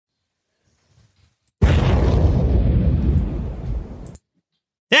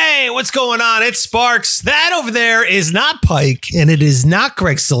what's going on? It's Sparks. That over there is not Pike, and it is not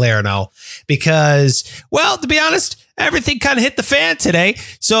Greg Salerno because, well, to be honest, everything kind of hit the fan today.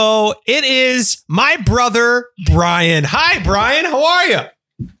 So it is my brother, Brian. Hi, Brian. How are you?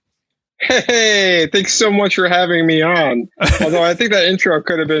 Hey, thanks so much for having me on. Although I think that intro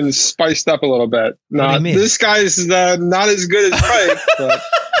could have been spiced up a little bit. This guy's not as good as Pike, but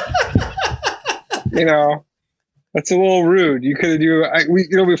you know, that's a little rude. You could have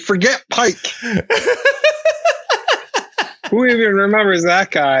we forget Pike. Who even remembers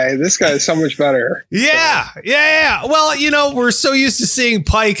that guy? This guy is so much better. Yeah. Well, you know, we're so used to seeing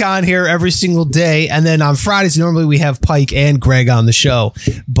Pike on here every single day. And then on Fridays, normally we have Pike and Greg on the show.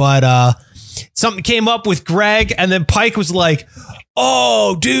 But something came up with Greg, and then Pike was like,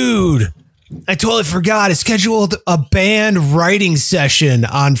 oh, dude, I totally forgot. I scheduled a band writing session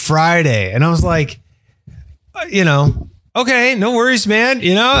on Friday. And I was like, you know, okay, no worries, man.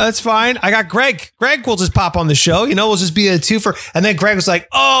 You know, that's fine. I got Greg. Greg will just pop on the show. You know, we'll just be a twofer. And then Greg was like,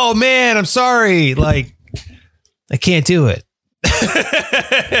 oh, man, I'm sorry. Like, I can't do it.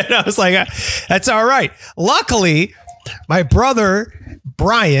 And I was like, that's all right. Luckily, my brother,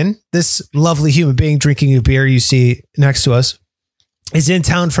 Brian, this lovely human being drinking a beer you see next to us, is in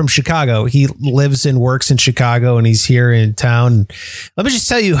town from Chicago. He lives and works in Chicago, and he's here in town. Let me just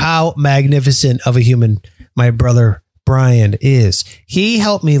tell you how magnificent of a human my brother Brian is. He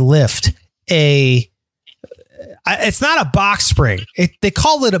helped me lift it's not a box spring. They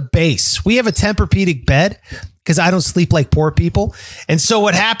call it a base. We have a Tempur-Pedic bed because I don't sleep like poor people. And so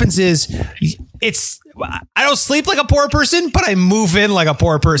what happens is I don't sleep like a poor person, but I move in like a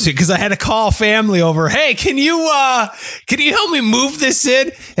poor person because I had to call family over. Hey, can you help me move this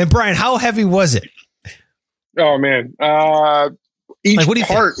in? And Brian, how heavy was it? Oh man. Each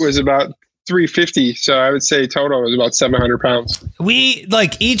part was about 350. So I would say total was about 700 pounds. We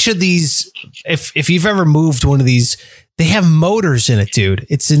like each of these. If you've ever moved one of these, they have motors in it, dude.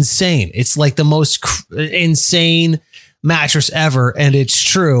 It's insane. It's like the most insane mattress ever. And it's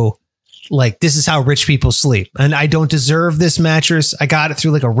true. Like, this is how rich people sleep. And I don't deserve this mattress. I got it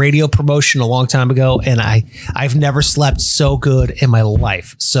through like a radio promotion a long time ago. And I've never slept so good in my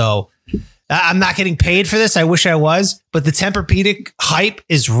life. So I'm not getting paid for this. I wish I was, but the Tempur-Pedic hype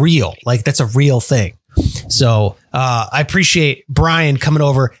is real. Like, that's a real thing. So I appreciate Brian coming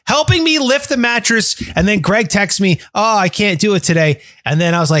over, helping me lift the mattress. And then Greg texts me, oh, I can't do it today. And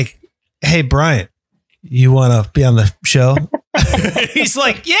then I was like, hey, Brian, you want to be on the show? He's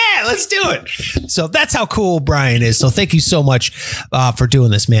like, yeah, let's do it. So that's how cool Brian is. So thank you so much for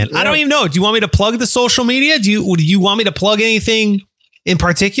doing this, man. Yeah. I don't even know. Do you want me to plug the social media? Do you want me to plug anything in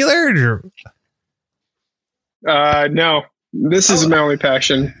particular? No, this is my only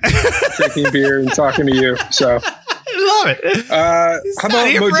passion, drinking beer and talking to you. So I love it. How about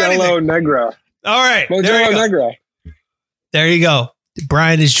Modelo Negra? All right. Modelo Negra. There you go.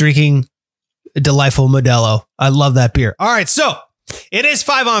 Brian is drinking a delightful Modelo. I love that beer. All right. So it is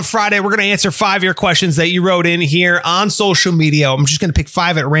 5 on Friday. We're going to answer 5 of your questions that you wrote in here on social media. I'm just going to pick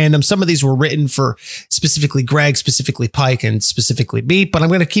 5 at random. Some of these were written for specifically Greg, specifically Pike, and specifically me, but I'm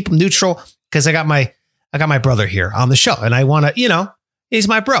going to keep them neutral because I got my brother here on the show, and I want to, he's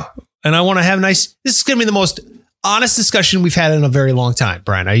my bro, and I want to have this is going to be the most honest discussion we've had in a very long time.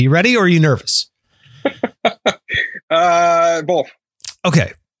 Brian, are you ready or are you nervous? Both.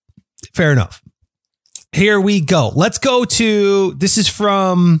 Okay. Fair enough. Here we go. Let's go to, this is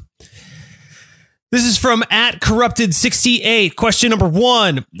from @corrupted68. Question number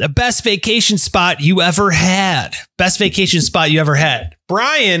 1, the best vacation spot you ever had. Best vacation spot you ever had.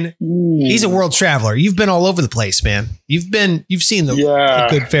 Brian, he's a world traveler. You've been all over the place, man. You've seen a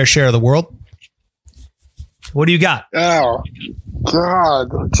good fair share of the world. What do you got? Oh God,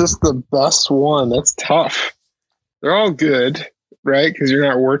 just the best one. That's tough. They're all good, right? Because you're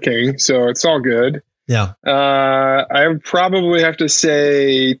not working, so it's all good. Yeah. I would probably have to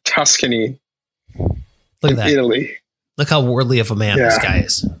say Tuscany. Look at that. Italy. Look how worldly of a man this guy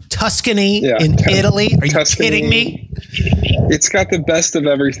is. Tuscany in Italy? Are you kidding me? It's got the best of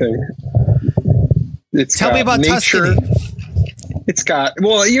everything. Tell me about nature. Tuscany. It's got,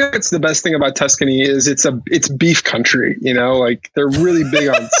 it's the best thing about Tuscany is it's beef country, like they're really big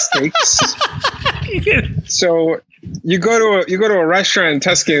on steaks. So you go to a restaurant in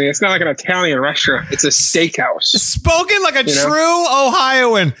Tuscany, it's not like an Italian restaurant, it's a steakhouse. Spoken like a true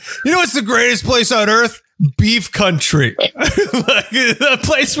Ohioan. You know what's the greatest place on earth? Beef country. Like the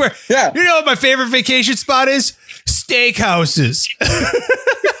place where you know what my favorite vacation spot is? Steakhouses.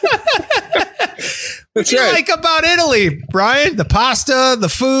 What do you like about Italy, Brian? The pasta, the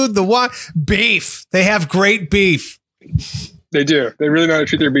food, the wine, beef. They have great beef. They do. They really know how to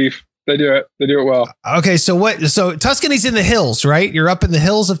treat their beef. They do it. They do it well. Okay, so Tuscany's in the hills, right? You're up in the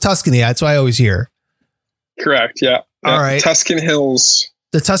hills of Tuscany. That's what I always hear. Correct. Yeah. All right. Tuscan Hills.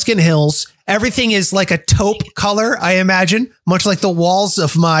 The Tuscan Hills. Everything is like a taupe color, I imagine, much like the walls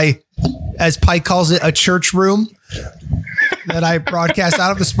of my, as Pike calls it, a church room that I broadcast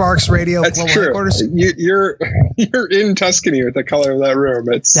out of the Sparks Radio. That's true. Headquarters. You're in Tuscany with the color of that room.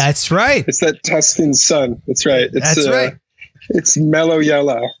 That's right. It's that Tuscan sun. That's right. That's right. It's mellow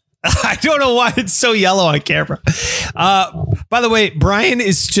yellow. I don't know why it's so yellow on camera. By the way, Brian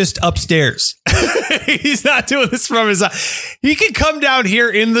is just upstairs. He's not doing this from his. He could come down here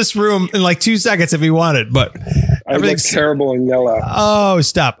in this room in like 2 seconds if he wanted, but I look terrible in yellow. Oh,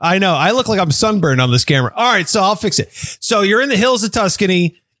 stop. I know. I look like I'm sunburned on this camera. All right, so I'll fix it. So you're in the hills of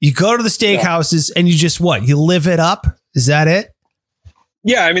Tuscany. You go to the steakhouses and you just what? You live it up? Is that it?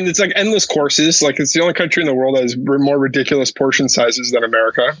 Yeah, I mean, it's like endless courses. Like it's the only country in the world that has more ridiculous portion sizes than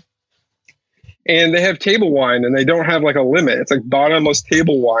America. And they have table wine and they don't have like a limit. It's like bottomless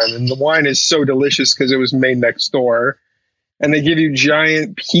table wine. And the wine is so delicious because it was made next door. And they give you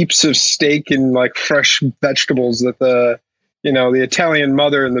giant heaps of steak and like fresh vegetables that the Italian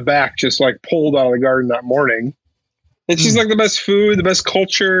mother in the back just like pulled out of the garden that morning. It's just like the best food, the best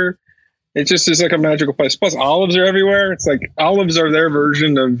culture. It just is like a magical place. Plus olives are everywhere. It's like olives are their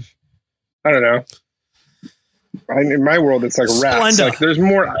version of, I don't know. In my world, it's like rats. Splenda. Like there's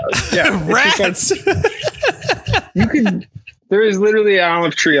more. Yeah, rats. Like, there is literally an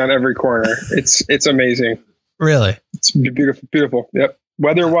olive tree on every corner. It's amazing. Really, it's beautiful, beautiful. Yep.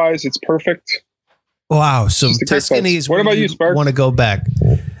 Weather-wise, it's perfect. Wow. So Tuscany is. What about you, Sparks? Want to go back?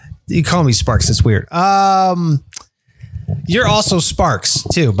 You call me Sparks. It's weird. You're also Sparks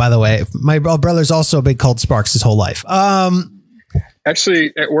too, by the way. My brother's also been called Sparks his whole life.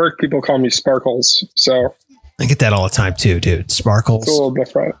 Actually, at work, people call me Sparkles. So. I get that all the time too, dude. Sparkles. It's a little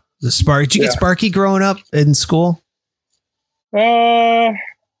different. The Spark. Did you get Sparky growing up in school? No.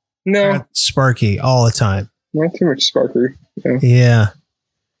 Sparky all the time. Not too much Sparky. Yeah.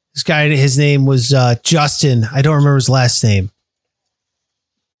 This guy, his name was Justin. I don't remember his last name.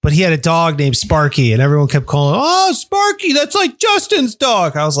 But he had a dog named Sparky, and everyone kept calling, "Oh, Sparky, that's like Justin's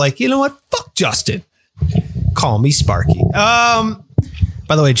dog." I was like, you know what? Fuck Justin. Call me Sparky.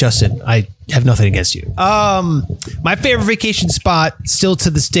 By the way, Justin, I have nothing against you. My favorite vacation spot still to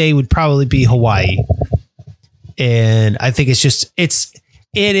this day would probably be Hawaii. And I think it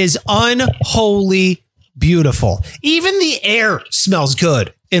is unholy beautiful. Even the air smells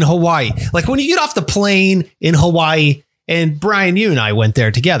good in Hawaii. Like when you get off the plane in Hawaii, and Brian, you and I went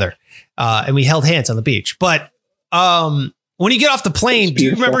there together, and we held hands on the beach. But when you get off the plane, do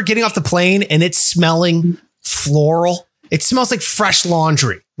you remember getting off the plane and it's smelling floral? It smells like fresh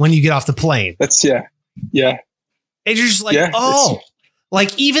laundry when you get off the plane. Yeah. And you're just like,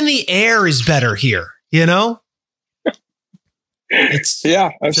 like even the air is better here, you know?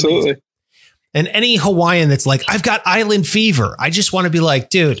 Absolutely. And any Hawaiian that's like, I've got island fever. I just want to be like,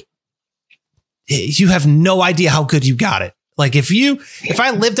 dude, you have no idea how good you got it. Like if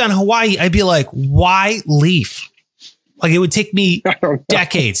I lived on Hawaii, I'd be like, why leave? Like it would take me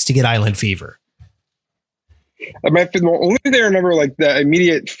decades to get island fever. The only thing I remember, like the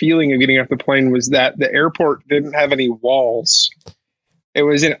immediate feeling of getting off the plane was that the airport didn't have any walls. It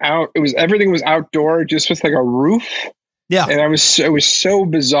was everything was outdoor, just with like a roof. Yeah. And it was so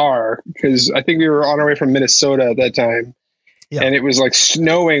bizarre because I think we were on our way from Minnesota at that time. Yeah. And it was like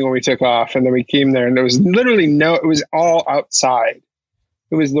snowing when we took off, and then we came there and there was literally it was all outside.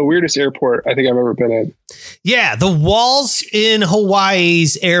 It was the weirdest airport I think I've ever been in. Yeah, the walls in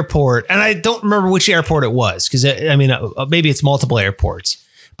Hawaii's airport, and I don't remember which airport it was because I mean maybe it's multiple airports,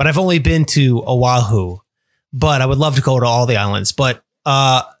 but I've only been to Oahu. But I would love to go to all the islands. But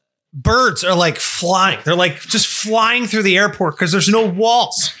birds are like flying; they're like just flying through the airport because there's no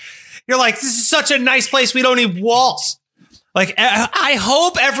walls. You're like, this is such a nice place. We don't need walls. Like I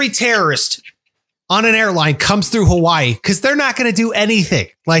hope every terrorist on an airline comes through Hawaii because they're not going to do anything.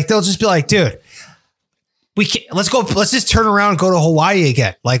 Like they'll just be like, dude, we can't, let's just turn around and go to Hawaii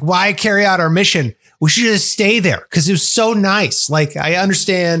again. Like why carry out our mission? We should just stay there because it was so nice. Like I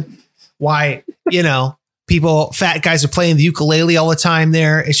understand why, fat guys are playing the ukulele all the time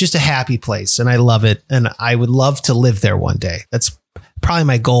there. It's just a happy place and I love it. And I would love to live there one day. That's probably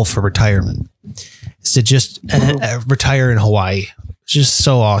my goal for retirement is to just retire in Hawaii. It's just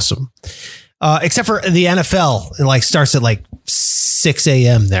so awesome. Except for the NFL, it starts at 6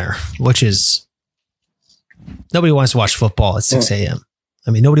 a.m. there, which is nobody wants to watch football at 6 a.m.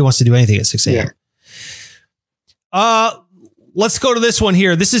 I mean, nobody wants to do anything at 6 a.m. Yeah. Let's go to this one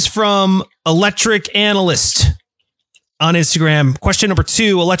here. This is from Electric Analyst. on Instagram. Question number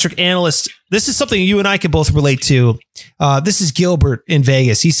 2, Electric Analyst. This is something you and I can both relate to. This is Gilbert in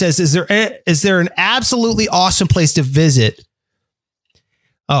Vegas. He says, is there an absolutely awesome place to visit?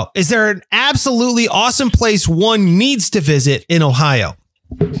 Oh, is there an absolutely awesome place one needs to visit in Ohio?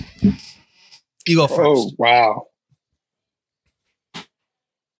 You go first. Oh, wow.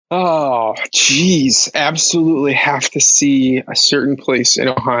 Oh, geez. Absolutely have to see a certain place in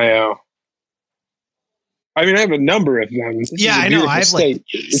Ohio. I mean, I have a number of them. I know. I have state.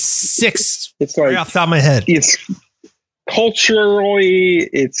 Like 6. It's like, right off the top of my head. It's culturally,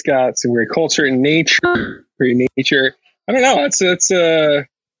 it's got some great culture and nature. Great nature. I don't know. It's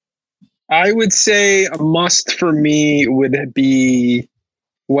I would say a must for me would be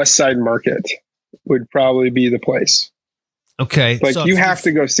West Side Market. Would probably be the place. Okay, like so you have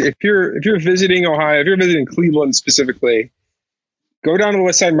to go see if you're visiting Ohio, if you're visiting Cleveland specifically, go down to the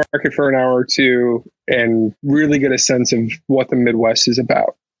West Side Market for an hour or two and really get a sense of what the Midwest is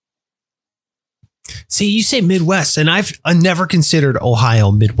about. See, you say Midwest, and I've never considered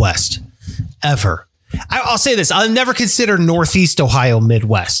Ohio Midwest ever. I'll say this: I've never considered Northeast Ohio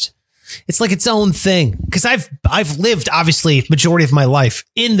Midwest. It's like its own thing because I've lived obviously majority of my life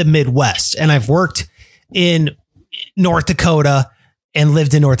in the Midwest, and I've worked in North Dakota and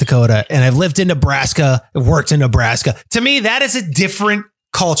lived in North Dakota, and I've lived in Nebraska, worked in Nebraska. To me, that is a different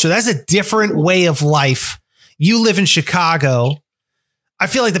culture. That's a different way of life. You live in Chicago. I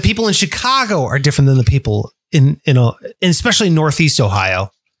feel like the people in Chicago are different than the people in especially Northeast Ohio.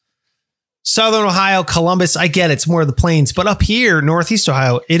 Southern Ohio, Columbus, I get it. It's more of the plains, but up here, Northeast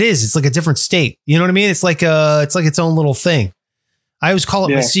Ohio, it's like a different state. You know what I mean? It's like its own little thing. I always call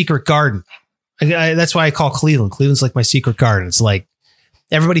it my secret garden. That's why I call Cleveland. Cleveland's like my secret garden. It's like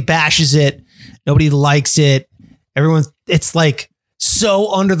everybody bashes it. Nobody likes it. It's like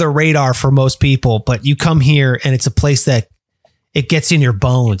so under the radar for most people, but you come here and it's a place that it gets in your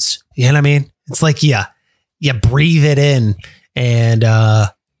bones. You know what I mean? It's like, you breathe it in and,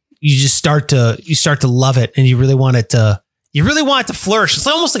 you just start to love it, and you really want it to flourish. It's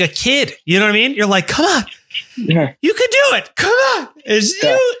almost like a kid. You know what I mean? You're like, come on, you can do it. Come on,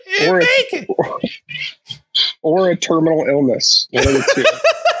 you make it. Or a terminal illness. One of the two.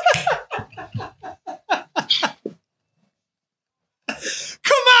 Come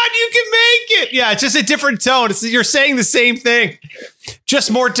on, you can make it. Yeah, it's just a different tone. You're saying the same thing, just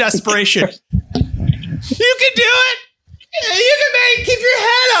more desperation. You can do it. You can keep your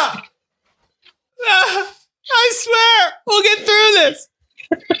head up. I swear, we'll get through this.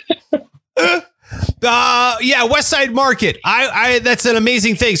 West Side Market. That's an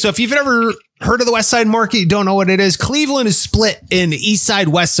amazing thing. So if you've ever heard of the West Side Market, you don't know what it is. Cleveland is split in East Side,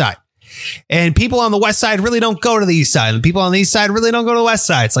 West Side. And people on the West Side really don't go to the East Side. And people on the East Side really don't go to the West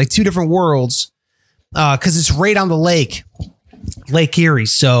Side. It's like two different worlds because it's right on the lake, Lake Erie.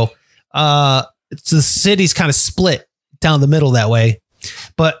 So the city's kind of split down the middle that way,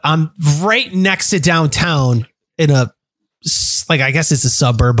 but I'm right next to downtown in I guess it's a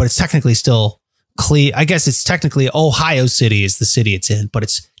suburb, but it's technically still I guess it's technically Ohio City is the city it's in, but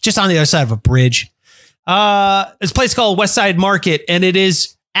it's just on the other side of a bridge. It's a place called West Side Market, and it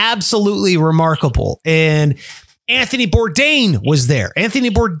is absolutely remarkable. And Anthony Bourdain was there.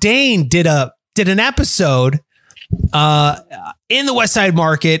 Anthony Bourdain did an episode in the West Side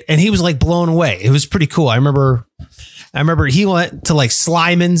Market, and he was like blown away. It was pretty cool. I remember he went to like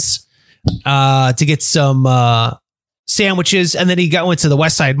Slyman's to get some sandwiches, and then went to the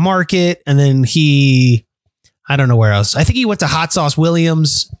West Side Market, and then I don't know where else. I think he went to Hot Sauce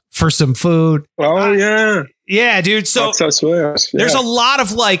Williams for some food. Oh yeah. Yeah, dude. So Hot Sauce Williams. Yeah. There's a lot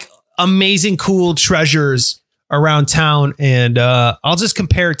of like amazing, cool treasures around town. And I'll just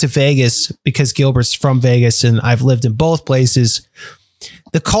compare it to Vegas because Gilbert's from Vegas and I've lived in both places.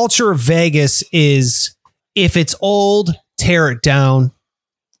 The culture of Vegas is, if it's old, tear it down,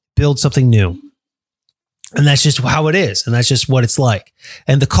 build something new. And that's just how it is. And that's just what it's like.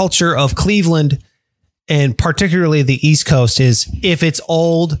 And the culture of Cleveland, and particularly the East Coast, is if it's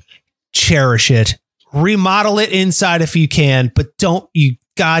old, cherish it, remodel it inside if you can, but don't you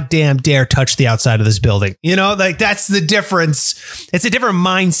goddamn dare touch the outside of this building. You know, like that's the difference. It's a different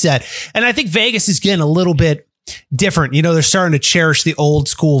mindset. And I think Vegas is getting a little bit different. You know, they're starting to cherish the old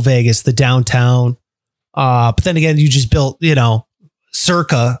school Vegas, the downtown. But then again, you just built,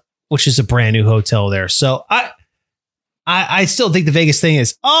 Circa, which is a brand new hotel there. So I still think the Vegas thing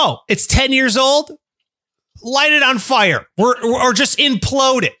is, it's 10 years old. Light it on fire or just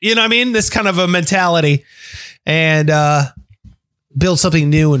implode it. You know what I mean? This kind of a mentality, and build something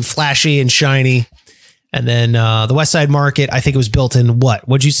new and flashy and shiny. And then the West Side Market, I think it was built in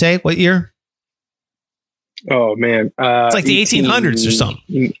what'd you say? What year? Oh man, it's like the 1800s or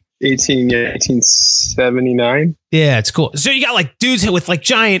something. 1879. Yeah, it's cool. So you got like dudes with like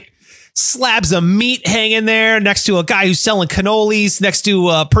giant slabs of meat hanging there next to a guy who's selling cannolis, next to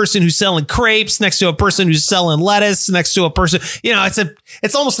a person who's selling crepes, next to a person who's selling lettuce, next to a person,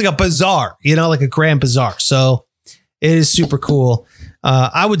 it's almost like a bazaar, like a grand bazaar. So it is super cool.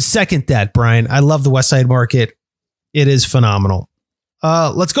 I would second that, Brian. I love the West Side Market. It is phenomenal.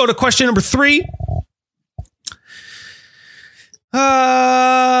 Let's go to question number 3.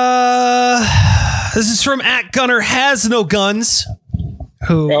 This is from @GunnerHasNoGuns.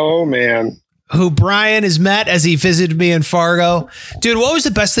 Who Brian has met as he visited me in Fargo. Dude, what was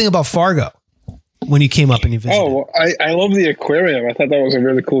the best thing about Fargo when you came up and you visited? Oh, I love the aquarium. I thought that was a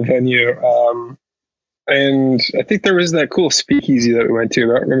really cool venue. And I think there was that cool speakeasy that we went to. I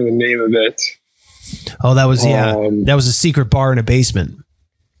don't remember the name of it. Oh, that was, that was a secret bar in a basement.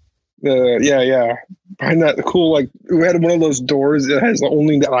 Yeah. Behind that cool, we had one of those doors that has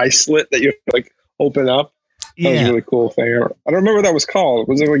only the eye slit that you open up. That was a really cool thing. I don't remember what that was called.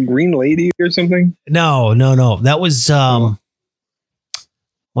 Was it like Green Lady or something? No. That was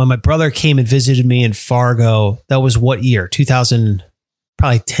when my brother came and visited me in Fargo. That was what year? 2000,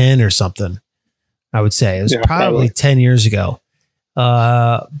 probably 10 or something, I would say. It was probably 10 years ago.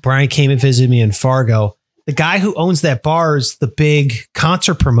 Brian came and visited me in Fargo. The guy who owns that bar is the big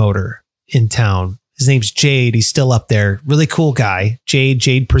concert promoter in town. His name's Jade. He's still up there. Really cool guy.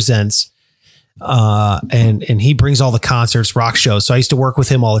 Jade Presents. And he brings all the concerts, rock shows. So I used to work with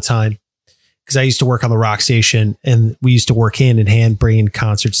him all the time because I used to work on the rock station and we used to work hand in hand, bringing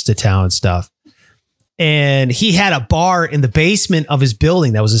concerts to town and stuff. And he had a bar in the basement of his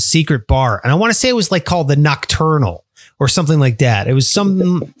building that was a secret bar. And I want to say it was called the Nocturnal or something like that. It was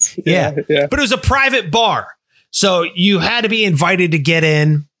something. Yeah. But it was a private bar. So you had to be invited to get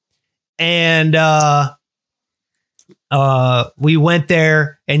in. And, we went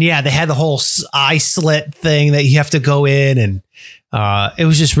there and they had the whole eye slit thing that you have to go in and, it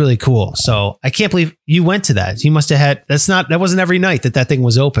was just really cool. So I can't believe you went to that. You must've had, that wasn't every night that thing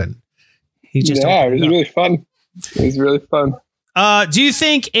was open. It was really fun. It was really fun. Do you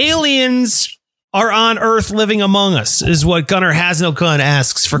think aliens are on Earth living among us is what Gunner Has No Gun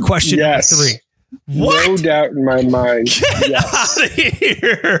asks for question number 3. What? No doubt in my mind. Get out of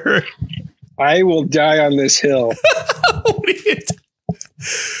here. I will die on this hill. Wait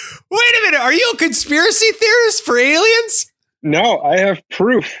a minute. Are you a conspiracy theorist for aliens? No, I have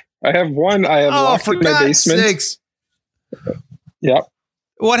proof. I have one. I have locked in my basement. Sakes. Yep.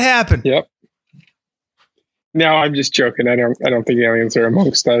 What happened? Yep. No, I'm just joking. I don't think aliens are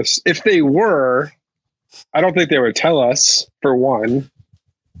amongst us. If they were, I don't think they would tell us, for one.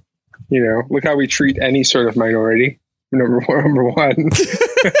 Look how we treat any sort of minority. Number one.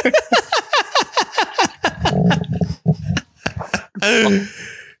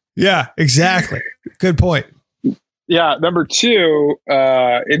 Yeah, exactly. Good point. Yeah. Number 2,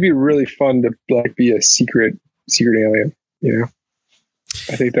 it'd be really fun to be a secret alien.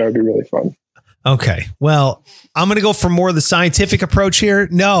 I think that would be really fun. Okay. Well, I'm going to go for more of the scientific approach here.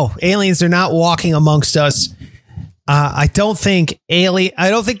 No, aliens are not walking amongst us. I don't think they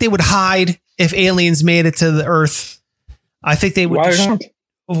would hide if aliens made it to the Earth. I think they would. Why not?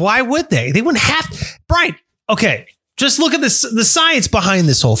 Why would they? They wouldn't have to. Brian, okay. Just look at the science behind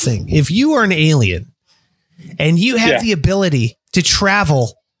this whole thing. If you are an alien and you have the ability to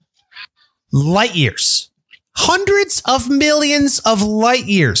travel light years, hundreds of millions of light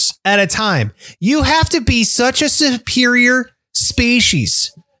years at a time, you have to be such a superior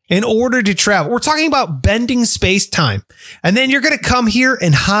species in order to travel. We're talking about bending space-time. And then you're going to come here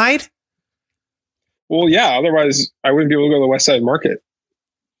and hide? Well, yeah. Otherwise, I wouldn't be able to go to the West Side Market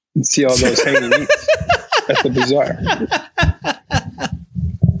and see all those hanging meats at the bazaar.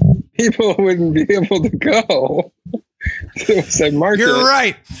 People wouldn't be able to go to the West Side Market. You're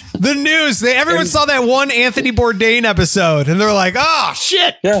right. The news. Everyone saw that one Anthony Bourdain episode, and they're like, "Oh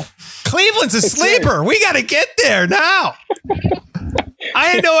shit! Yeah, Cleveland's a sleeper. Right. We got to get there now." I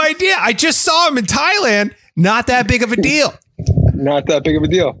had no idea. I just saw him in Thailand. Not that big of a deal. Not that big of a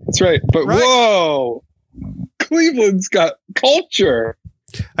deal. That's right. But whoa, Cleveland's got culture.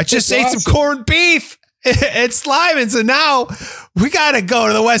 I just ate some corned beef at Slyman's, and now we got to go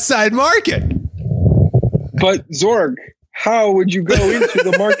to the West Side Market. But Zorg, how would you go into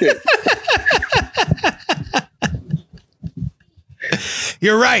the market?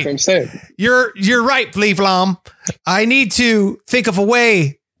 You're right. I'm saying. You're right, Fleeflom. I need to think of a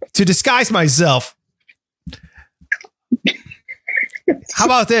way to disguise myself. How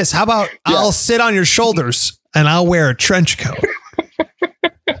about this? How about I'll sit on your shoulders and I'll wear a trench coat.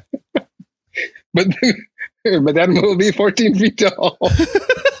 But But that will be 14 feet tall.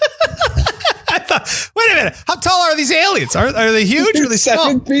 I thought, wait a minute. How tall are these aliens? Are they huge or are they small?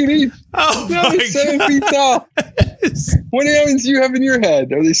 7 feet each. Oh, No, my 7 God. feet tall. What aliens do you have in your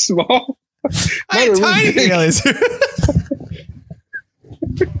head? Are they small? I had Mine are tiny really big. aliens.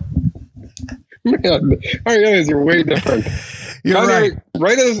 Man, our aliens are way different. You're Connor, right.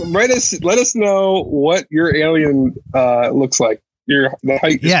 let us know what your alien looks like. The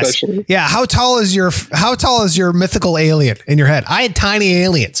height, Yes. especially. Yeah. How tall is your mythical alien in your head? I had tiny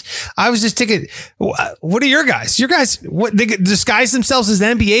aliens. I was just thinking, what are your guys? Your guys, what, they disguise themselves as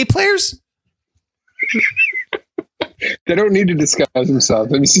NBA players? They don't need to disguise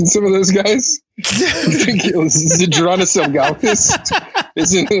themselves. Have you seen some of those guys? You think Zidronis Ilgauskas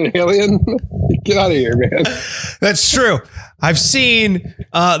isn't an alien? Get out of here, man. That's true. I've seen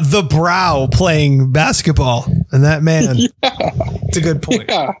the Brow playing basketball, and that man. It's a good point.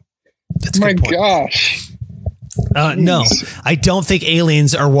 Yeah. That's a My good point. gosh. No, I don't think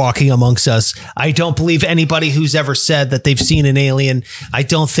aliens are walking amongst us. I don't believe anybody who's ever said that they've seen an alien. I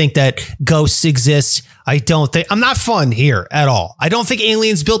don't think that ghosts exist. I'm not fun here at all. I don't think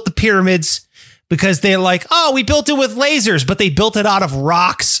aliens built the pyramids because they're like, oh, we built it with lasers, but they built it out of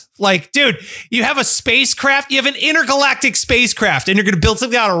rocks. Like, dude, you have a spacecraft, you have an intergalactic spacecraft, and you're going to build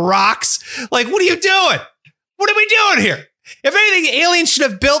something out of rocks. Like, what are you doing? What are we doing here? If anything, aliens should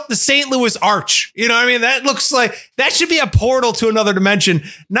have built the St. Louis Arch. You know what I mean? That looks like that should be a portal to another dimension,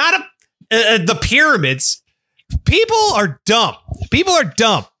 not the pyramids. People are dumb. People are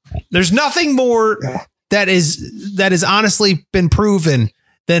dumb. There's nothing more that is honestly been proven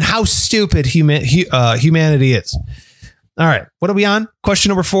than how stupid humanity is. All right. What are we on? Question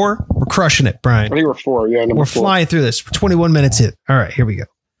number 4. We're crushing it, Brian. I think we're 4. Yeah, We're flying through this. We're 21 minutes in. All right. Here we go.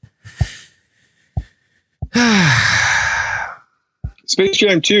 Space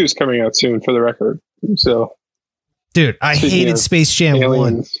Jam 2 is coming out soon, for the record. So, dude, I hated Space Jam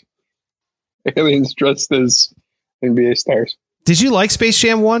 1. Aliens dressed as NBA stars. Did you like Space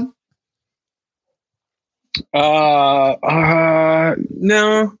Jam 1? No. I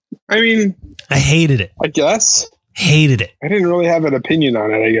mean, I hated it. I guess. Hated it. I didn't really have an opinion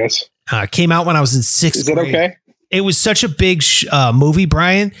on it, I guess. It came out when I was in 6th grade. Is it okay? It was such a big movie,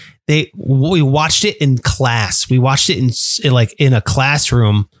 Brian. We watched it in class. We watched it in a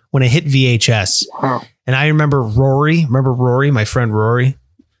classroom when it hit VHS. Wow. And I remember Rory. Remember Rory, my friend Rory?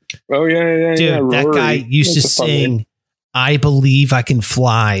 Oh, yeah. Dude, that Rory. guy used That's to a fun sing, name. I Believe I Can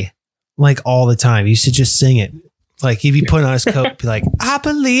Fly, like all the time. He used to just sing it. Like he'd be putting on his coat, be like, I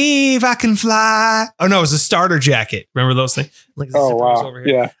believe I can fly. Oh, no, it was a starter jacket. Remember those things? Like, Oh, wow.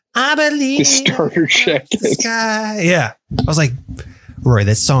 Yeah. I believe The starter jacket. sky. Yeah. I was like, Roy,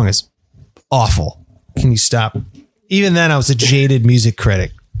 that song is awful. Can you stop? Even then, I was a jaded music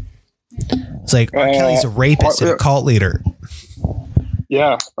critic. It's like, R. Kelly's a rapist and a cult leader.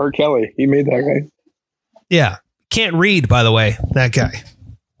 Yeah, R. Kelly. He made that guy. Yeah. Can't read, by the way, that guy.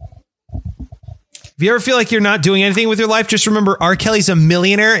 If you ever feel like you're not doing anything with your life, just remember R. Kelly's a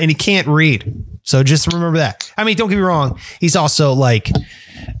millionaire and he can't read. So just remember that. I mean, don't get me wrong. He's also like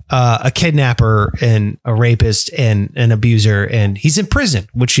a kidnapper and a rapist and an abuser, and he's in prison,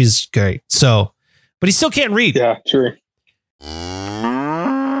 which is great. So, but he still can't read. Yeah, true.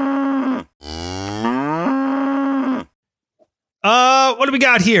 What do we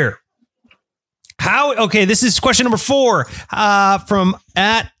got here? Okay, this is question number 4 from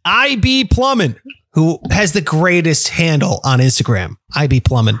at IB Plummin, who has the greatest handle on Instagram. IB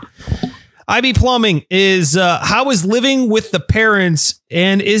Plummin. IB Plumbing is how is living with the parents,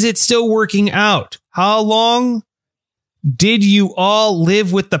 and is it still working out? How long did you all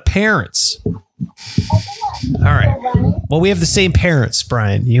live with the parents? All right. Well, we have the same parents,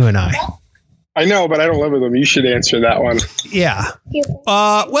 Brian, you and I. I know, but I don't live with them. You should answer that one. Yeah.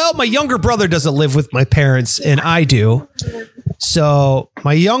 Well, my younger brother doesn't live with my parents, and I do. So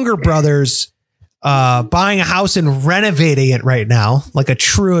my younger brother's buying a house and renovating it right now, like a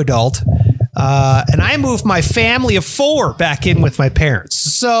true adult. And I moved my family of 4 back in with my parents.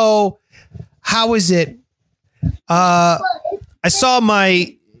 So how is it? I saw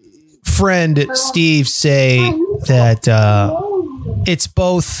my friend Steve say that it's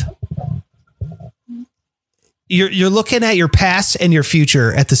both. You're looking at your past and your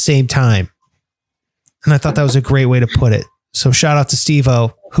future at the same time. And I thought that was a great way to put it. So shout out to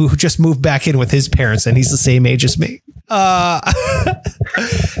Steve-O, who just moved back in with his parents, and he's the same age as me. Me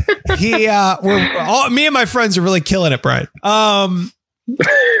and my friends are really killing it, Brian.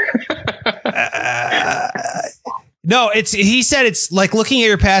 No, he said it's like looking at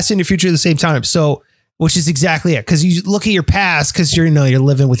your past and your future at the same time. So which is exactly it. Because you look at your past, because you're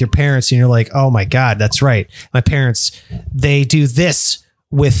living with your parents, and you're like, oh my God, that's right. My parents, they do this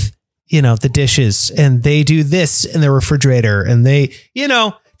with the dishes, and they do this in the refrigerator, and they,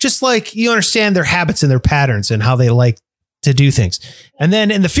 just like you understand their habits and their patterns and how they like to do things. And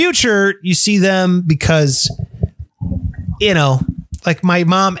then in the future, you see them because, like my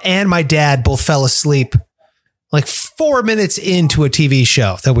mom and my dad both fell asleep like 4 minutes into a TV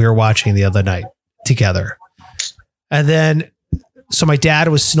show that we were watching the other night together. And then, so my dad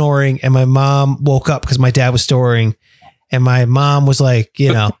was snoring and my mom woke up because my dad was snoring, and my mom was like,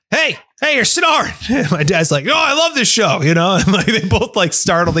 hey, you're snoring. And my dad's like, oh, I love this show, and like they both like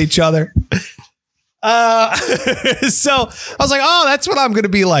startled each other. So I was like, oh, that's what I'm going to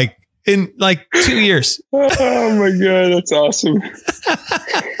be like in like 2 years. Oh my God. That's awesome.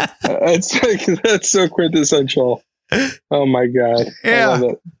 That's so quintessential. Oh my God. Yeah. I love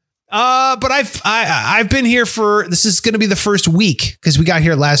it. But I've been here this is going to be the first week because we got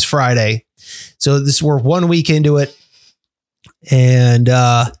here last Friday. So we're 1 week into it. And,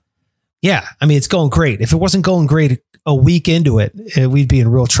 yeah, I mean, it's going great. If it wasn't going great a week into it, we'd be in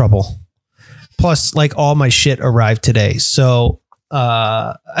real trouble. Plus, like, all my shit arrived today. So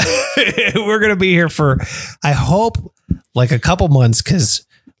we're going to be here for, I hope, like a couple months. Because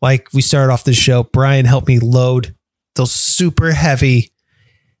like we started off the show, Brian helped me load those super heavy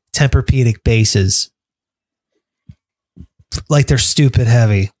Tempur-Pedic bases. Like they're stupid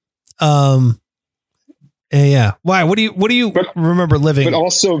heavy. Yeah. Why? What do you remember living? But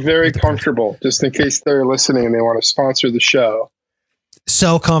also very comfortable, just in case they're listening and they want to sponsor the show.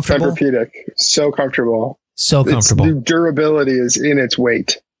 So comfortable. Tempur-Pedic. So comfortable. So comfortable. The durability is in its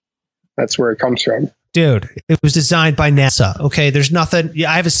weight. That's where it comes from. Dude, it was designed by NASA. Okay. There's nothing.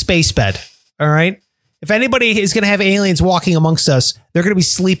 I have a space bed. All right. If anybody is going to have aliens walking amongst us, they're going to be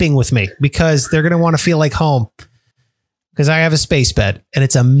sleeping with me because they're going to want to feel like home. Because I have a space bed and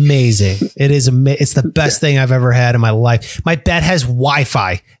it's amazing. It's the best thing I've ever had in my life. My bed has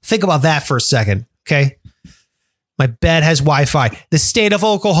Wi-Fi. Think about that for a second. Okay. My bed has Wi-Fi. The state of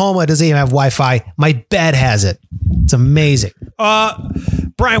Oklahoma doesn't even have Wi-Fi. My bed has it. It's amazing.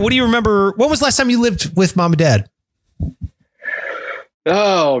 Brian, what do you remember? When was the last time you lived with mom and dad?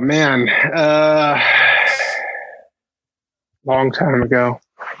 Oh man. Long time ago.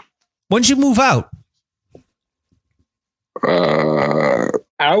 When did you move out?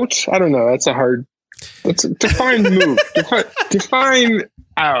 Out? I don't know. That's a hard. Define move. Define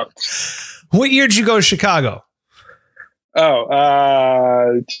out. What year did you go to Chicago?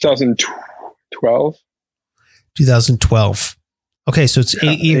 2012. 2012. Okay, so it's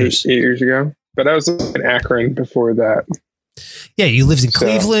 8 years. 8 years ago. But I was in Akron before that. Yeah, you lived in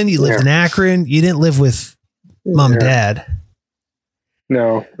Cleveland. You lived in Akron. You didn't live with mom and dad.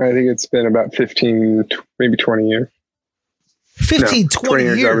 No, I think it's been about 15, maybe 20 years. 15, 20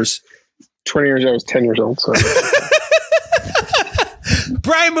 years. 20 years, I was 10 years old. So.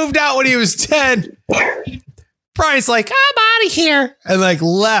 Brian moved out when he was 10. Brian's like, I'm out of here. And like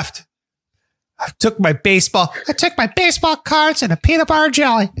left. I took my baseball cards and a peanut butter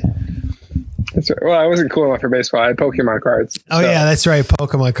jelly. That's right. Well, I wasn't cool enough for baseball. I had Pokemon cards. Oh, yeah, that's right.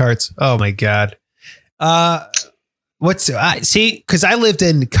 Pokemon cards. Oh, my God. Because I lived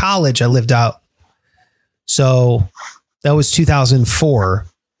in college. I lived out. So that was 2004.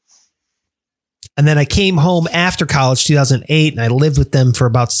 And then I came home after college, 2008, and I lived with them for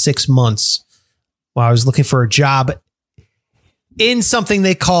about 6 months while I was looking for a job in something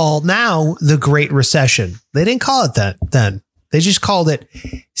they call now the Great Recession. They didn't call it that then. They just called it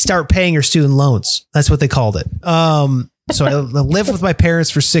start paying your student loans. That's what they called it. So I lived with my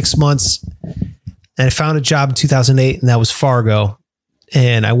parents for 6 months and I found a job in 2008 and that was Fargo.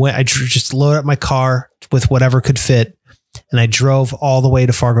 And I just loaded up my car with whatever could fit. And I drove all the way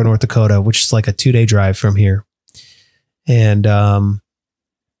to Fargo, North Dakota, which is like a 2-day drive from here. And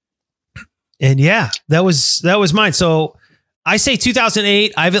yeah, that was mine. So I say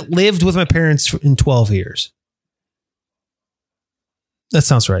 2008. I haven't lived with my parents in 12 years. That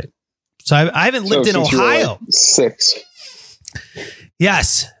sounds right. So I haven't lived in Ohio. 6.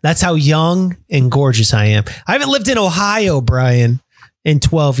 Yes, that's how young and gorgeous I am. I haven't lived in Ohio, Brian, in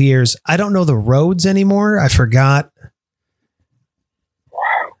 12 years. I don't know the roads anymore. I forgot.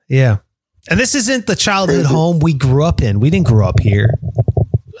 Wow. Yeah. And this isn't the childhood home we grew up in. We didn't grow up here.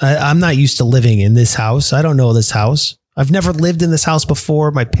 I'm not used to living in this house. I don't know this house. I've never lived in this house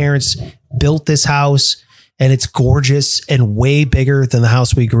before. My parents built this house. And it's gorgeous and way bigger than the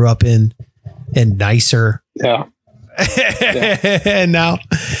house we grew up in and nicer. Yeah. and now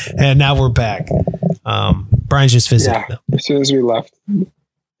we're back. Brian's just visiting. Yeah. As soon as we left.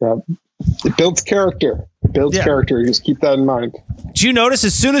 Yeah. It builds character. Character. Just keep that in mind. Did you notice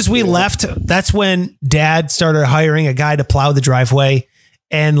as soon as we left, that's when Dad started hiring a guy to plow the driveway,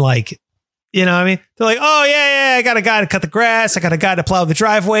 and like, you know what I mean? They're like, oh yeah, I got a guy to cut the grass. I got a guy to plow the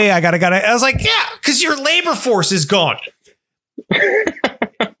driveway. I was like, yeah, because your labor force is gone.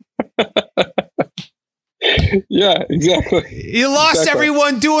 Yeah, exactly. You lost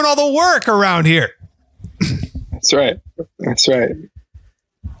everyone doing all the work around here. That's right.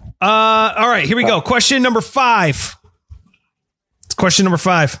 All right, here we go. Question number 5. It's question number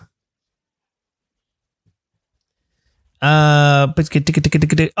 5. Okay,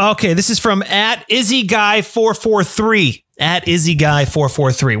 this is from @IzzyGuy443.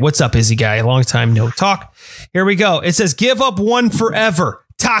 @IzzyGuy443. What's up, Izzy Guy? Long time no talk. Here we go. It says, give up one forever.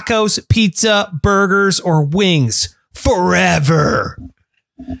 Tacos, pizza, burgers, or wings. Forever.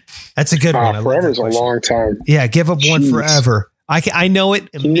 That's a good one. Forever is a long time. Yeah, give up one forever. I know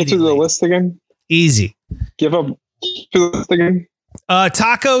it. Can you get to the list again? Easy. Give up to the list again.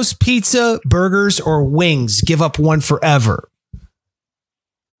 Tacos, pizza, burgers, or wings. Give up one forever.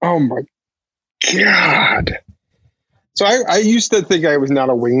 Oh my God. So I used to think I was not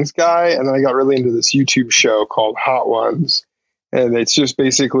a wings guy, and then I got really into this YouTube show called Hot Ones. And it's just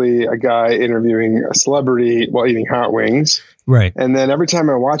basically a guy interviewing a celebrity while eating hot wings. Right. And then every time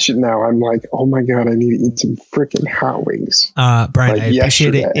I watch it now, I'm like, oh my God, I need to eat some freaking hot wings. Brian, like I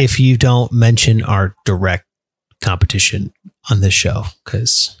appreciate it if you don't mention our direct competition on this show,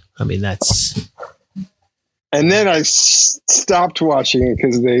 because I mean, that's. And then I stopped watching it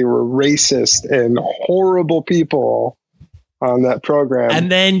because they were racist and horrible people on that program. And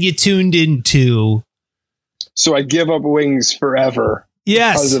then you tuned into. So I give up wings forever.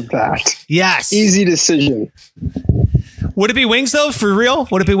 Yes. Because of that. Yes. Easy decision. Would it be wings though? For real?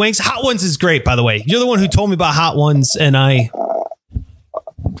 Would it be wings? Hot Ones is great, by the way. You're the one who told me about Hot Ones, and I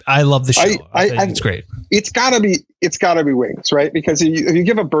love the show. I think it's great. It's gotta be wings, right? Because if you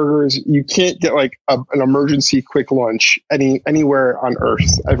give up burgers, you can't get like an emergency quick lunch anywhere on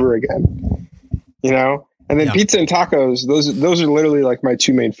earth ever again. You know? And then pizza and tacos, those are literally like my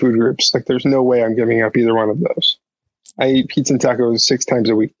two main food groups. Like there's no way I'm giving up either one of those. I eat pizza and tacos 6 times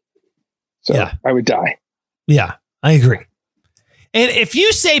a week. So I would die. Yeah, I agree. And if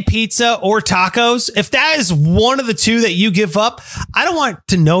you say pizza or tacos, if that is one of the two that you give up, I don't want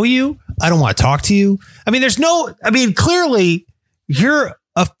to know you. I don't want to talk to you. I mean, clearly you're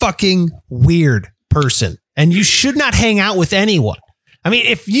a fucking weird person and you should not hang out with anyone. I mean,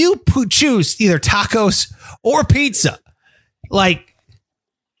 if you choose either tacos or pizza, like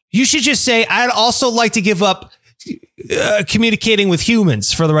you should just say, I'd also like to give up communicating with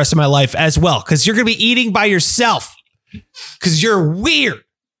humans for the rest of my life as well, because you're going to be eating by yourself because you're weird.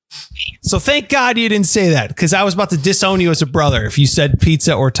 So thank God you didn't say that, because I was about to disown you as a brother if you said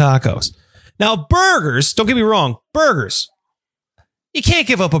pizza or tacos. Now, burgers, don't get me wrong, burgers. You can't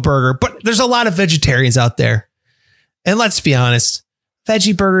give up a burger, but there's a lot of vegetarians out there. And let's be honest,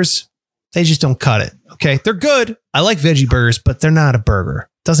 veggie burgers, they just don't cut it. Okay. They're good. I like veggie burgers, but they're not a burger.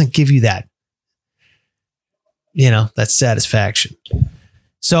 It doesn't give you that, that satisfaction.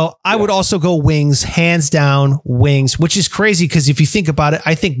 So I would also go wings, hands down wings, which is crazy because if you think about it,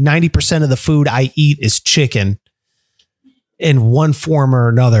 I think 90% of the food I eat is chicken in one form or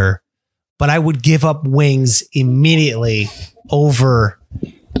another. But I would give up wings immediately over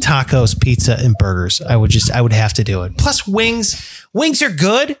tacos, pizza, and burgers. I would have to do it. Plus wings are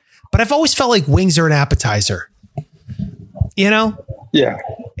good, but I've always felt like wings are an appetizer. Yeah.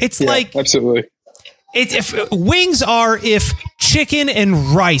 It's like absolutely. If chicken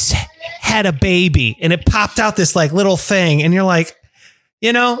and rice had a baby and it popped out this like little thing and you're like,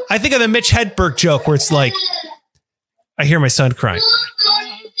 I think of the Mitch Hedberg joke where it's like, I hear my son crying.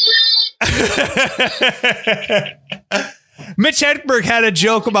 Mitch Hedberg had a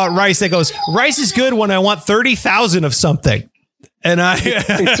joke about rice that goes, rice is good when I want 30,000 of something. And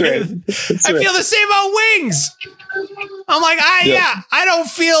That's right. I feel the same about wings. I'm like, I don't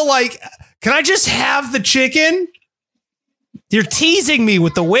feel like, can I just have the chicken? You're teasing me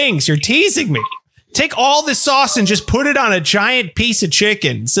with the wings. You're teasing me. Take all the sauce and just put it on a giant piece of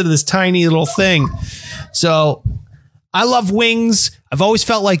chicken instead of this tiny little thing. So I love wings. I've always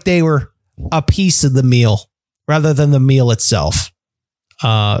felt like they were a piece of the meal rather than the meal itself.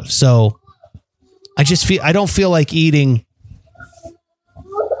 So I don't feel like eating,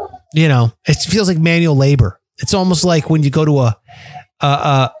 it feels like manual labor. It's almost like when you go to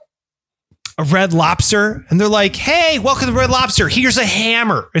a Red Lobster and they're like, hey, welcome to Red Lobster. Here's a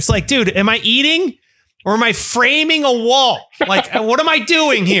hammer. It's like, dude, am I eating or am I framing a wall? Like, what am I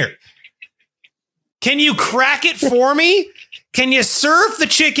doing here? Can you crack it for me? Can you serve the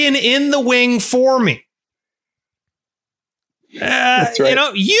chicken in the wing for me? That's right. You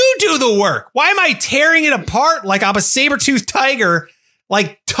know, you do the work. Why am I tearing it apart like I'm a saber-toothed tiger,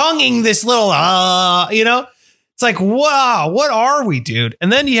 like tonguing this little, you know? It's like, wow, what are we, dude?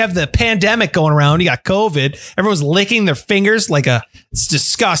 And then you have the pandemic going around. You got COVID. Everyone's licking their fingers it's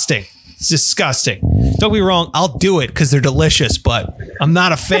disgusting. It's disgusting. Don't be wrong. I'll do it because they're delicious, but I'm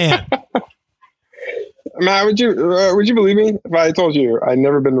not a fan. Matt, would you believe me if I told you I'd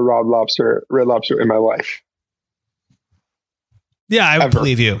never been to Red Lobster in my life? Yeah, I would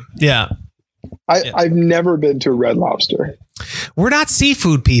believe you. Yeah. I've never been to Red Lobster. We're not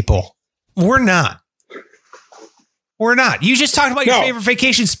seafood people. We're not. You just talked about your favorite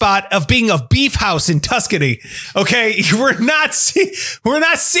vacation spot of being a beef house in Tuscany. Okay, we're not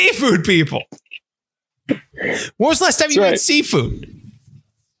seafood people. When was the last time you ate seafood?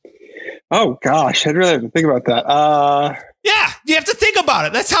 Oh gosh, I'd really have to think about that. Yeah, you have to think about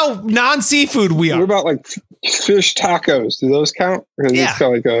it. That's how non-seafood we are. What about like fish tacos? Do those count? Yeah,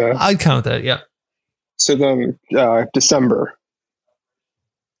 I'd count that. Yeah. So then, December.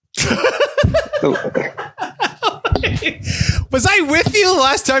 Was I with you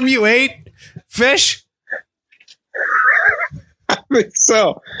last time you ate fish? I think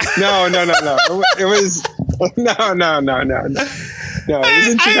so. No. It was no. It was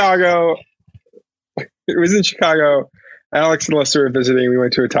in Chicago. It was in Chicago. Alex and Lester were visiting. We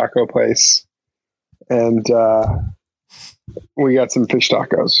went to a taco place, and we got some fish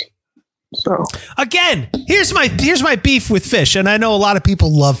tacos. So again, here's my beef with fish, and I know a lot of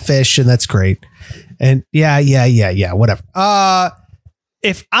people love fish, and that's great. And yeah, whatever.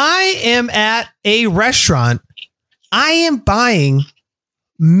 If I am at a restaurant, I am buying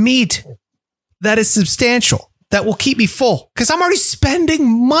meat that is substantial, that will keep me full, because I'm already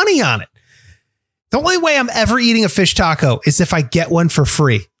spending money on it. The only way I'm ever eating a fish taco is if I get one for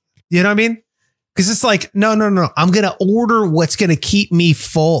free. You know what I mean? Because it's like, no. I'm going to order what's going to keep me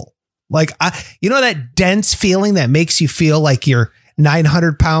full. Like, you know, that dense feeling that makes you feel like you're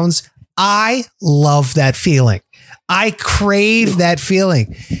 900 pounds. I love that feeling. I crave that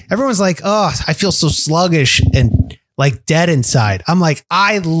feeling. Everyone's like, oh, I feel so sluggish and like dead inside. I'm like,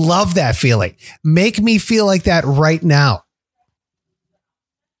 I love that feeling. Make me feel like that right now.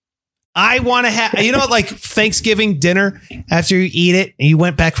 I want to have, you know, like Thanksgiving dinner after you eat it and you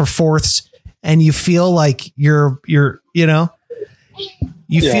went back for fourths and you feel like you're, you know,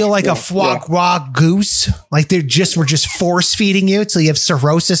 you feel like a foie gras goose. Like we're just force feeding you till you have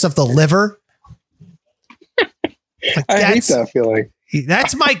cirrhosis of the liver. Like I hate that feeling.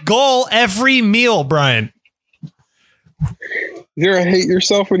 That's my goal every meal, Brian. You ever hate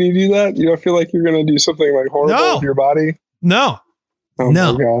yourself when you do that? You don't feel like you're going to do something like horrible with your body? No. Oh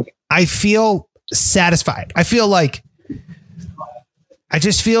my God. I feel satisfied. I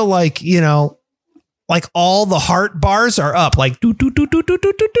just feel like, you know, like all the heart bars are up, like do,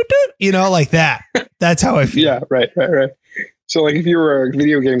 you know, like that. That's how I feel. Yeah, right. So like if you were a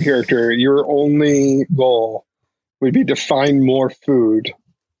video game character, your only goal would be to find more food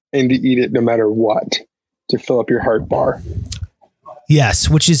and to eat it no matter what to fill up your heart bar. Yes,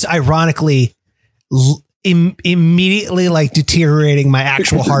 which is ironically immediately like deteriorating my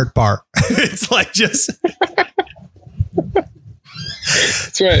actual heart bar. It's like just.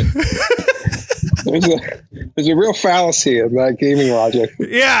 That's right. There's a real fallacy in that gaming logic.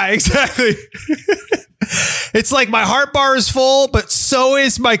 Yeah, exactly. It's like my heart bar is full, but so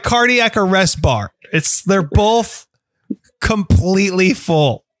is my cardiac arrest bar. They're both completely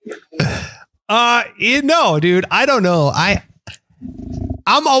full. No, dude, I don't know.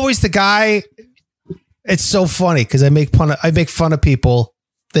 I'm always the guy. It's so funny because I make fun of people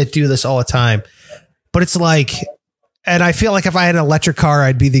that do this all the time, but it's like, and I feel like if I had an electric car,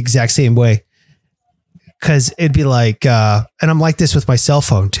 I'd be the exact same way. Cause it'd be like, and I'm like this with my cell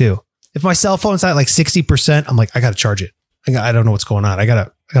phone too. If my cell phone's at like 60%, I'm like, I got to charge it. I don't know what's going on. I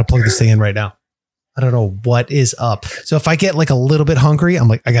gotta plug this thing in right now. I don't know what is up. So if I get like a little bit hungry, I'm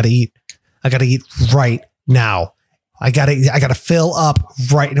like, I gotta eat right now. I gotta fill up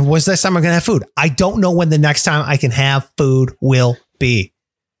right. And when's the next time I'm gonna have food? I don't know when the next time I can have food will be.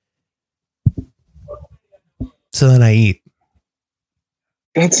 So then I eat.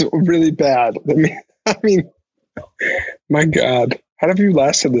 That's really bad. I mean, my God, how have you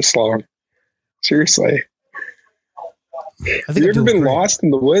lasted this long? Seriously. Have you ever been lost in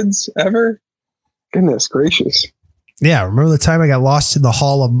the woods ever? Goodness gracious. Yeah. Remember the time I got lost in the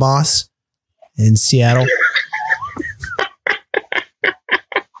Hall of Moss in Seattle?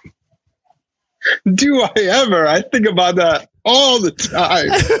 Do I ever? I think about that all the time.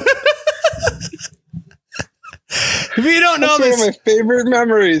 If you don't know this, one of my favorite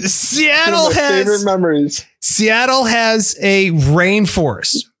memories. Seattle has a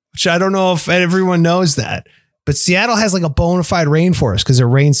rainforest, which I don't know if everyone knows that, but Seattle has like a bona fide rainforest because it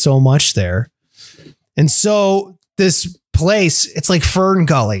rains so much there. And so this place, it's like Fern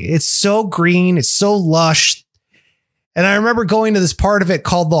Gully. It's so green. It's so lush. And I remember going to this part of it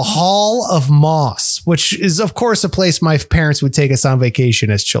called the Hall of Moss, which is, of course, a place my parents would take us on vacation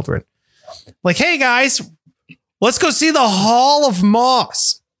as children. Like, hey, guys, let's go see the Hall of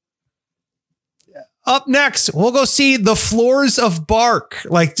Moss. Up next, we'll go see the Floors of Bark.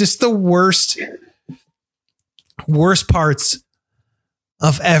 Like, just the worst parts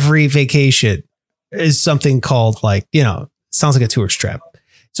of every vacation is something called, like, you know, sounds like a tourist trap.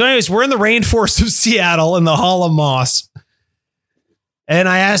 So anyways, we're in the rainforest of Seattle in the Hall of Moss. And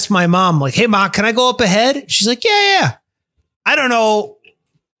I asked my mom, like, hey, Mom, can I go up ahead? She's like, yeah. I don't know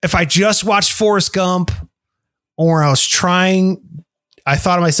if I just watched Forrest Gump or I was trying. I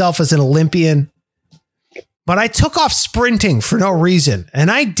thought of myself as an Olympian, but I took off sprinting for no reason. And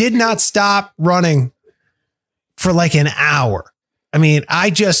I did not stop running for like an hour. I mean, I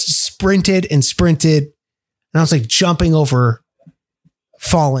just sprinted. And I was like jumping over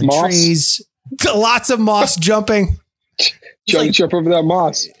fallen trees, lots of moss jumping. Jump over that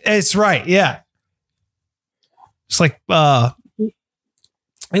moss. It's right. Yeah. It's like, it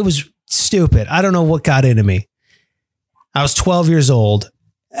was stupid. I don't know what got into me. I was 12 years old.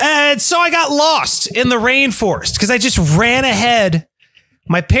 And so I got lost in the rainforest because I just ran ahead.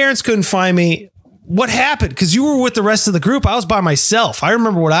 My parents couldn't find me. What happened? Because you were with the rest of the group. I was by myself. I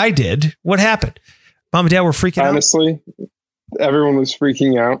remember what I did. What happened? Mom and Dad were freaking out. Honestly, everyone was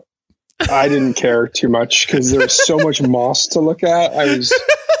freaking out. I didn't care too much because there was so much moss to look at. I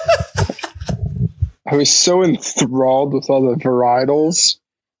was so enthralled with all the varietals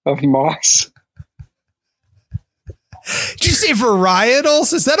of moss. Did you say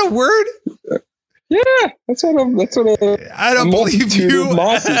varietals? Is that a word? Yeah, that's what I don't believe you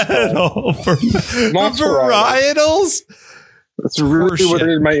at all. Varietals? That's really what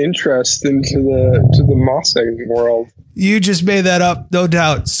made my interest into the mossing world. You just made that up, no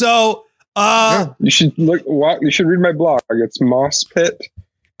doubt. So, you should read my blog. It's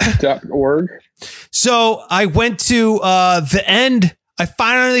mosspit.org. So I went to the end. I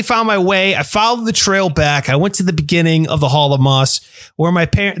finally found my way. I followed the trail back. I went to the beginning of the Hall of Moss where my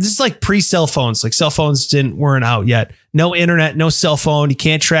parents, this is like pre-cell phones. Like cell phones weren't out yet. No internet, no cell phone. You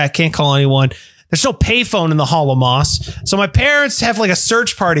can't track, can't call anyone. There's no payphone in the Hall of Moss. So my parents have like a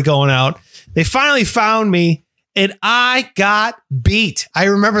search party going out. They finally found me and I got beat. I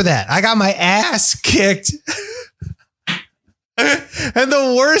remember that. I got my ass kicked. And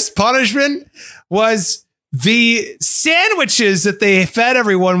the worst punishment was the sandwiches that they fed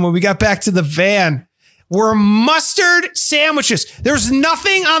everyone when we got back to the van were mustard sandwiches. There's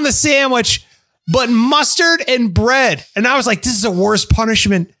nothing on the sandwich but mustard and bread. And I was like, this is a worse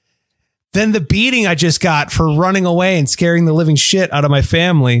punishment than the beating I just got for running away and scaring the living shit out of my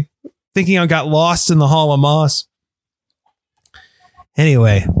family, thinking I got lost in the Hall of Moss.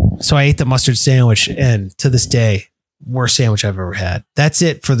 Anyway, so I ate the mustard sandwich, and to this day, worst sandwich I've ever had. That's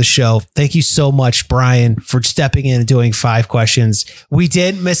it for the show. Thank you so much, Brian, for stepping in and doing 5 questions. We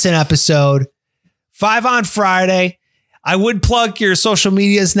did miss an episode. 5 on Friday. I would plug your social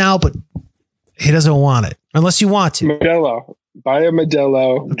medias now, but he doesn't want it unless you want to. Modelo. Buy a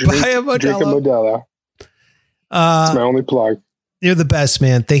Modelo. Drink a Modelo. That's my only plug. You're the best,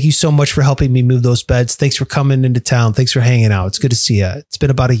 man. Thank you so much for helping me move those beds. Thanks for coming into town. Thanks for hanging out. It's good to see you. It's been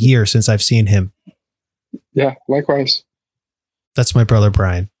about a year since I've seen him. Yeah, likewise. That's my brother,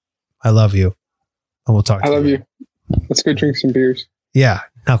 Brian. I love you. And we'll talk. I love you. Let's go drink some beers. Yeah.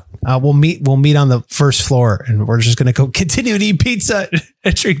 No, we'll meet on the first floor and we're just going to go continue to eat pizza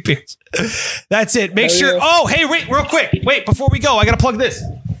and drink beers. That's it. Make sure. Yeah. Oh, hey, wait, real quick. Wait, before we go, I got to plug this.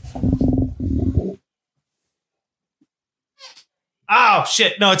 Oh,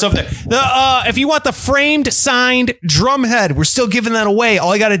 shit. No, it's over there. If you want the framed, signed drum head, we're still giving that away.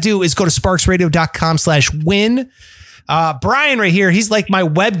 All you got to do is go to sparksradio.com/win. Brian right here, he's like my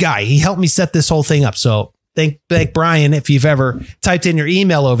web guy. He helped me set this whole thing up. So thank Brian if you've ever typed in your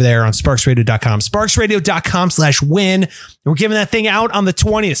email over there on sparksradio.com. Sparksradio.com/win. We're giving that thing out on the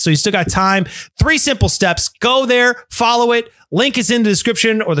 20th. So you still got time. 3 simple steps. Go there, follow it. Link is in the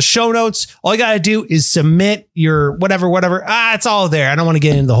description or the show notes. All you got to do is submit your whatever. It's all there. I don't want to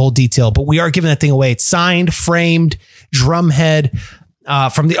get into the whole detail, but we are giving that thing away. It's signed, framed, drumhead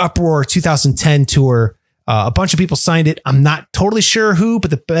from the Uproar 2010 tour. A bunch of people signed it. I'm not totally sure who,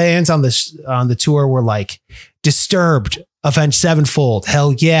 but the bands on the tour were like Disturbed, Avenged Sevenfold,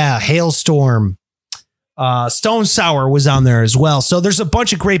 Hell Yeah, Hailstorm, Stone Sour was on there as well. So there's a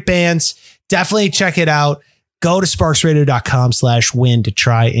bunch of great bands. Definitely check it out. Go to sparksradio.com/win to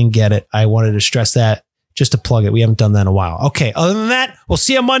try and get it. I wanted to stress that just to plug it. We haven't done that in a while. Okay. Other than that, we'll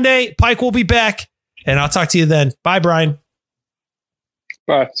see you Monday. Pike will be back and I'll talk to you then. Bye, Brian.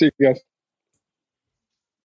 Bye. See you guys.